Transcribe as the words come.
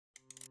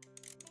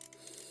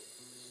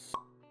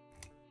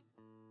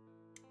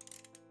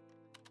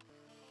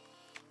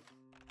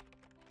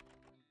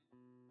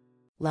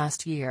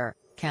Last year,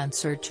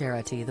 cancer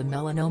charity The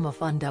Melanoma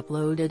Fund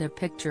uploaded a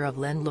picture of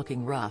Len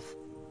looking rough.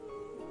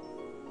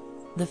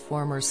 The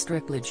former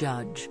Strictly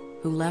judge,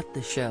 who left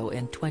the show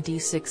in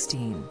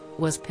 2016,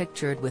 was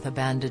pictured with a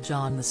bandage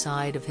on the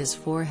side of his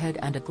forehead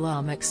and a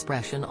glum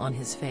expression on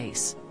his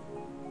face.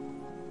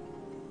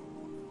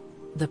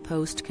 The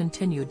post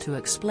continued to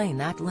explain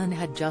that Len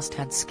had just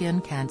had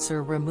skin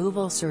cancer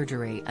removal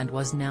surgery and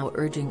was now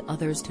urging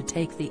others to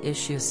take the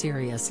issue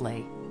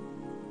seriously.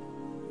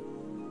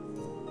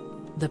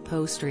 The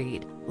post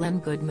read, "Len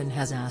Goodman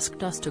has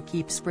asked us to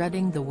keep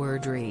spreading the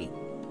word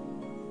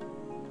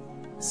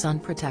sun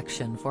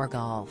protection for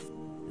golf.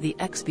 The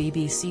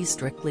ex-BBC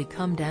Strictly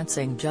Come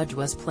Dancing judge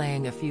was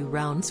playing a few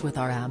rounds with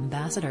our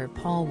ambassador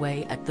Paul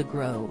Way at The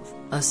Grove,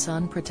 a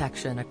sun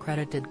protection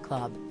accredited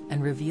club,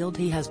 and revealed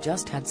he has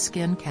just had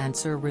skin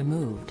cancer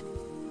removed.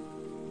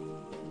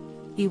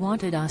 He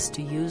wanted us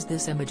to use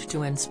this image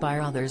to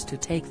inspire others to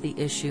take the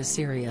issue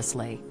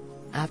seriously."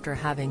 After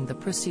having the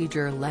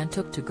procedure, Len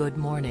took to Good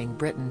Morning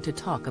Britain to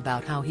talk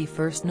about how he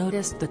first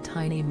noticed the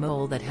tiny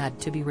mole that had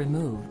to be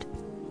removed.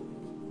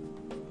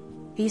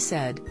 He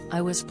said,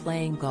 "I was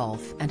playing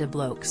golf and a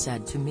bloke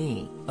said to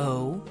me,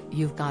 'Oh,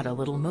 you've got a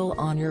little mole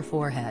on your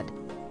forehead.'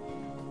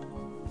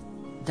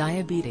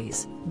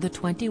 Diabetes, the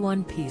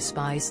 21p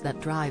spice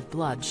that drive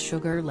blood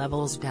sugar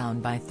levels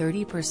down by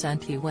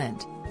 30%, he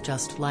went,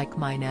 just like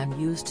my nan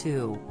used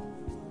to.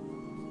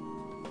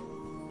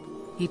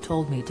 He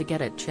told me to get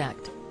it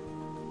checked.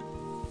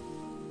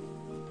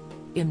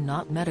 I'm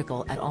not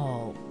medical at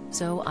all,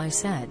 so I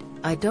said,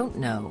 'I don't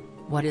know,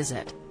 what is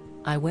it?'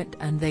 I went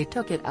and they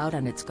took it out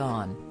and it's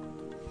gone.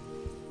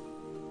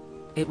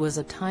 It was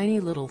a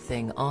tiny little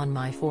thing on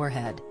my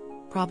forehead.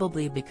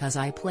 Probably because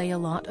I play a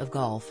lot of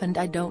golf and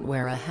I don't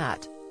wear a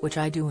hat, which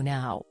I do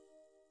now.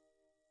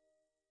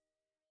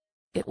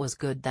 It was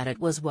good that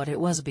it was what it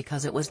was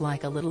because it was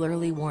like a little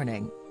early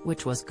warning,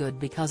 which was good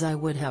because I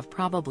would have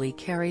probably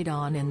carried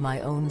on in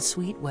my own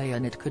sweet way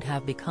and it could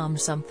have become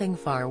something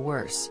far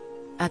worse."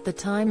 At the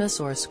time, a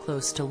source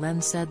close to Len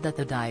said that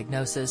the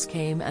diagnosis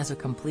came as a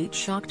complete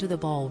shock to the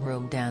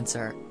ballroom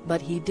dancer,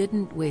 but he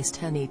didn't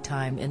waste any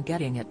time in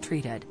getting it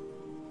treated.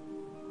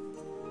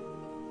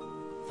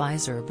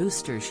 Pfizer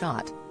booster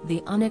shot,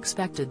 the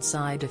unexpected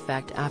side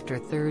effect after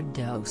third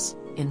dose,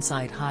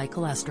 inside high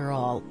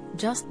cholesterol.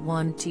 Just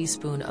 1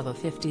 teaspoon of a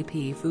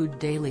 50p food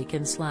daily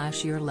can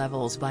slash your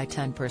levels by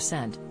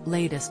 10%.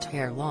 Latest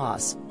hair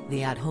loss,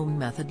 the at-home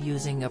method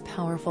using a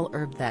powerful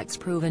herb that's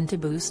proven to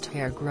boost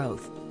hair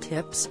growth.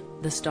 Tips.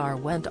 The star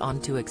went on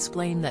to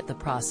explain that the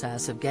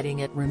process of getting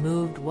it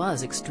removed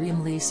was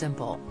extremely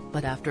simple,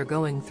 but after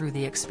going through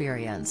the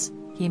experience,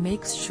 he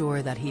makes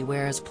sure that he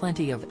wears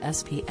plenty of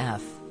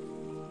SPF.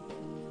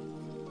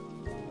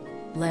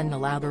 Len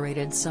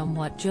elaborated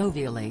somewhat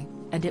jovially,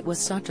 and it was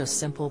such a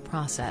simple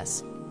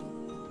process.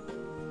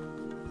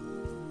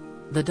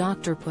 The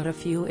doctor put a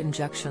few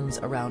injections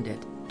around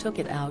it, took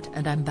it out,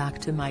 and I'm back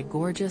to my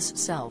gorgeous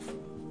self.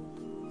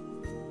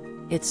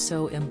 It's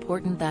so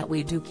important that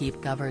we do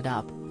keep covered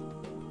up.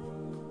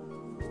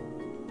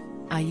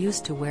 I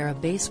used to wear a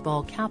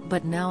baseball cap,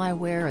 but now I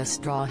wear a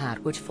straw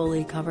hat which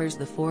fully covers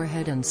the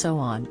forehead and so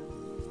on.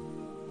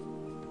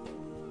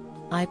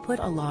 I put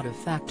a lot of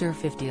factor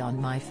 50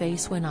 on my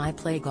face when I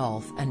play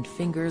golf and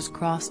fingers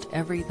crossed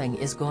everything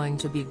is going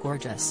to be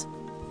gorgeous."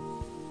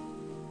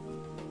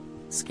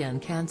 Skin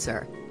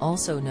cancer,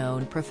 also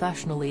known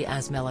professionally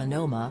as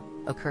melanoma,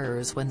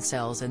 occurs when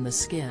cells in the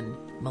skin,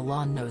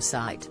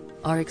 melanocyte,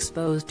 are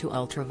exposed to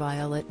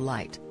ultraviolet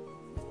light.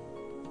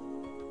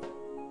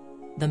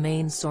 The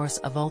main source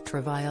of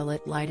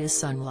ultraviolet light is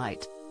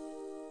sunlight.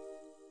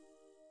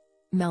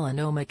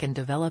 Melanoma can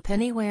develop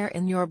anywhere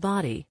in your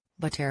body,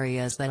 but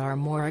areas that are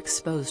more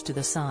exposed to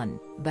the sun,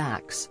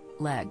 backs,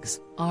 legs,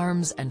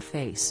 arms and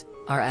face,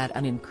 are at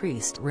an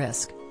increased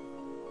risk.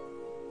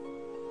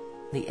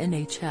 The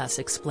NHS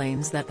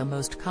explains that the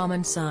most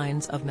common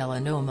signs of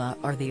melanoma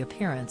are the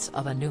appearance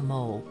of a new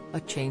mole,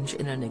 a change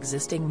in an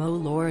existing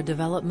mole, or a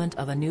development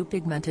of a new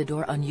pigmented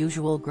or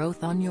unusual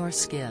growth on your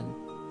skin.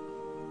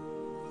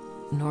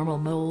 Normal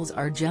moles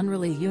are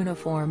generally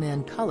uniform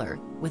in color,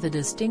 with a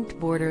distinct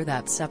border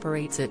that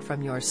separates it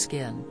from your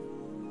skin.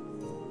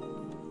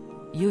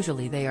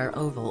 Usually they are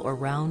oval or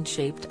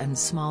round-shaped and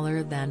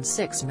smaller than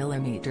 6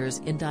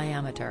 mm in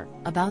diameter,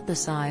 about the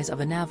size of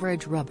an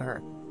average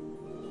rubber.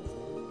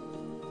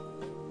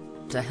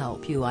 To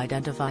help you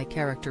identify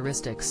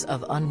characteristics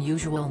of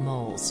unusual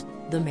moles,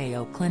 the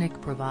Mayo Clinic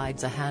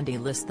provides a handy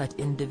list that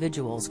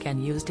individuals can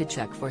use to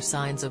check for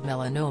signs of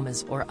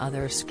melanomas or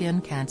other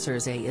skin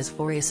cancers. A is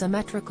for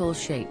asymmetrical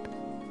shape.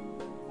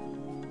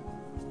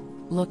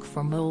 Look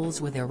for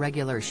moles with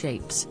irregular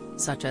shapes,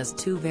 such as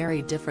two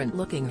very different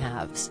looking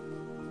halves.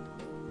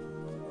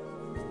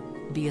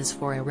 B is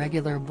for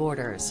irregular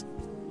borders.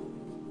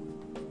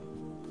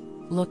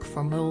 Look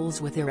for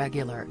moles with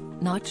irregular,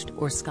 notched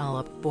or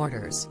scalloped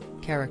borders,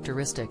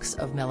 characteristics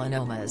of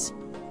melanomas.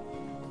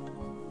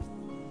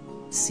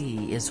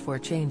 C is for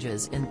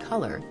changes in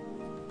color.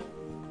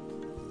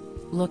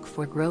 Look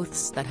for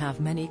growths that have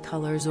many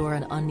colors or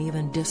an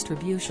uneven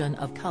distribution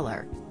of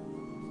color.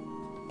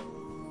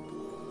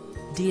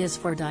 D is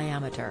for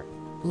diameter.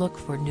 Look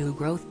for new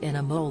growth in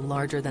a mole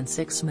larger than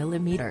 6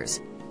 mm.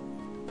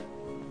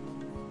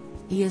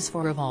 E is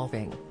for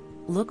evolving.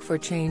 Look for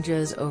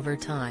changes over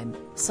time,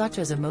 such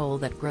as a mole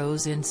that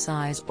grows in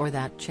size or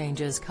that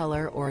changes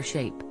color or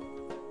shape.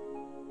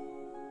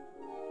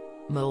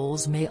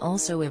 Moles may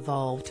also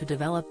evolve to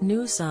develop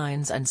new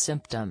signs and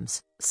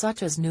symptoms,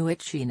 such as new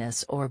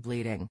itchiness or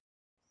bleeding.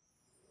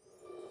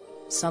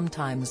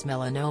 Sometimes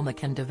melanoma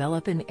can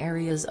develop in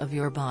areas of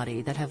your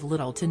body that have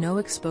little to no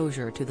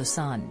exposure to the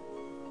sun.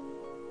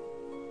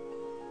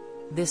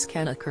 This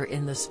can occur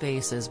in the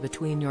spaces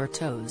between your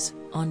toes,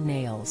 on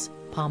nails,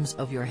 palms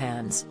of your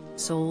hands,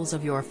 soles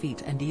of your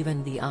feet and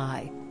even the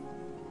eye.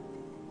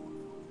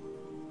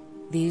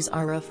 These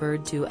are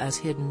referred to as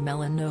hidden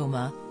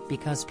melanoma,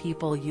 because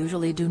people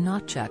usually do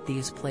not check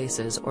these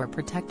places or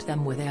protect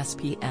them with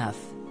SPF.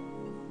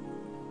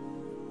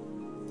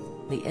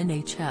 The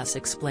NHS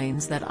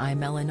explains that eye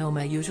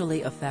melanoma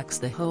usually affects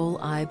the whole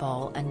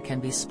eyeball and can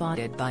be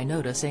spotted by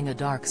noticing a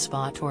dark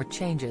spot or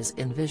changes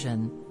in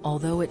vision,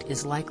 although it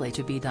is likely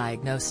to be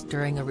diagnosed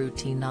during a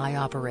routine eye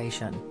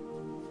operation.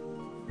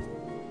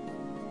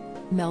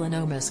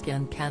 Melanoma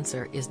skin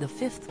cancer is the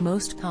 5th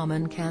most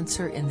common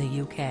cancer in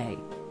the UK.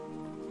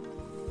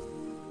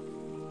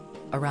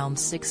 Around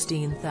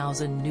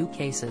 16,000 new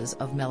cases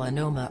of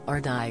melanoma are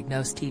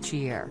diagnosed each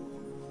year.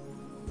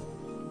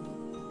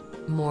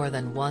 More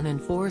than 1 in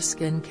 4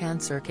 skin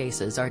cancer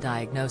cases are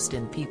diagnosed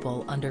in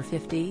people under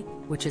 50,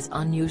 which is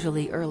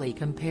unusually early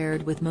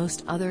compared with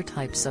most other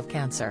types of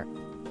cancer.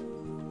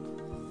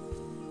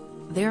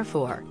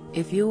 Therefore,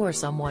 if you or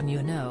someone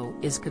you know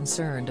is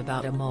concerned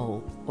about a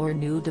mole, or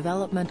new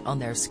development on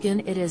their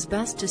skin, it is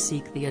best to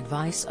seek the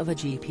advice of a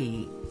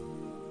GP.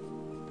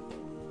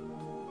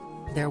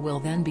 There will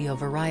then be a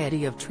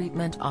variety of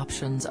treatment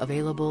options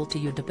available to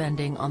you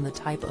depending on the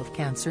type of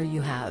cancer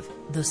you have,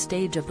 the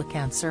stage of the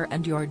cancer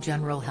and your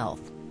general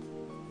health.